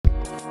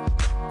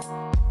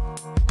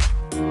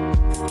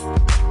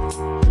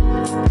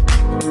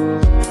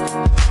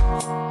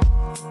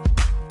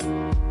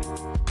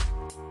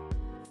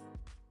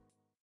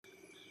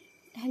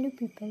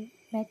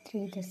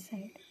Ashley this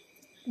side.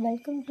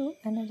 Welcome to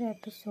another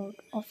episode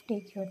of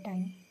Take Your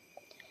Time.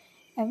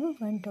 Ever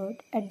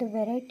wondered at the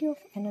variety of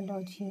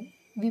analogy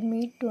we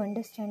made to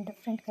understand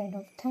different kind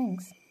of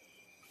things?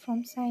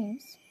 From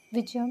science,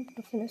 we jump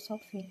to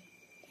philosophy.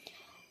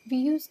 We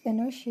use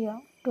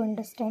inertia to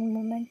understand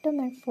momentum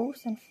and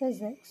force in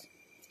physics.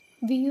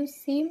 We use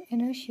same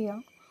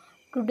inertia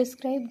to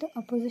describe the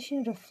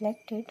opposition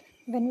reflected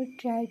when we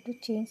try to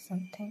change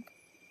something.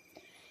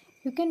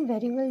 You can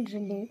very well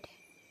relate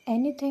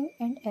anything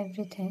and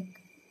everything.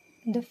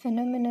 The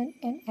phenomenon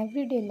in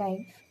everyday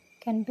life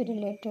can be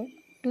related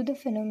to the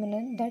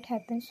phenomenon that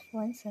happens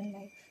once in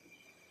life.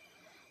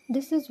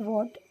 This is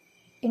what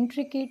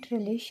intricate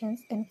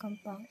relations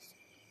encompass.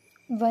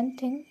 One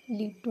thing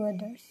lead to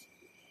others.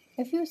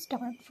 If you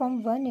start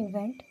from one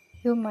event,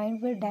 your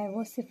mind will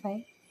diversify,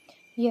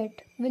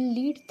 yet will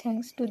lead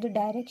things to the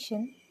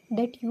direction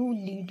that you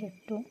lead it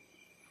to.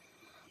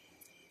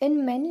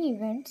 In many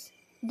events,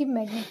 the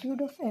magnitude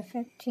of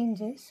effect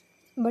changes,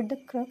 but the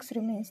crux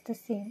remains the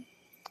same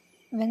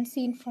when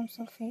seen from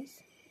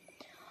surface.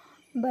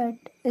 But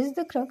is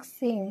the crux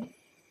same?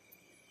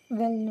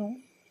 Well, no,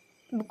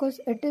 because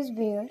it is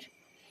where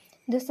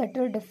the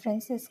subtle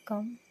differences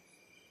come.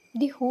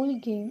 The whole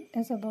game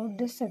is about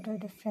the subtle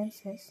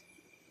differences.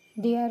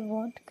 They are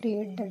what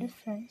create the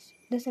difference,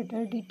 the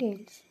subtle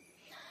details.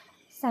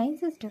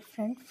 Science is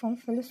different from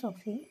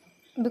philosophy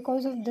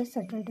because of the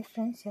subtle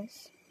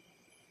differences.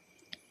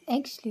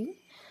 Actually,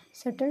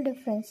 subtle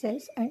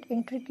differences and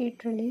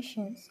intricate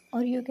relations,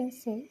 or you can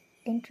say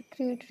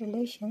intricate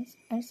relations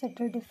and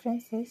subtle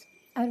differences,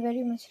 are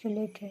very much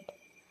related.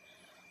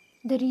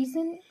 The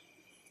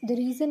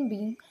reason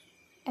being,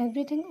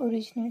 everything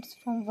originates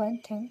from one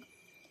thing,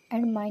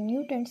 and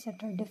minute and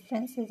subtle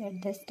differences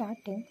at the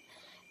starting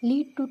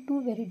lead to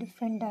two very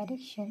different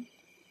directions,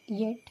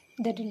 yet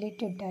the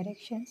related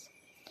directions.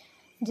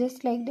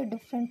 Just like the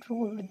different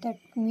roads that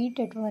meet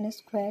at one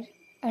square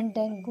and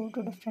then go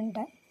to different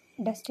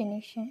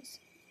destinations.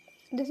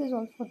 This is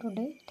all for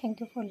today.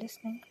 Thank you for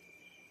listening.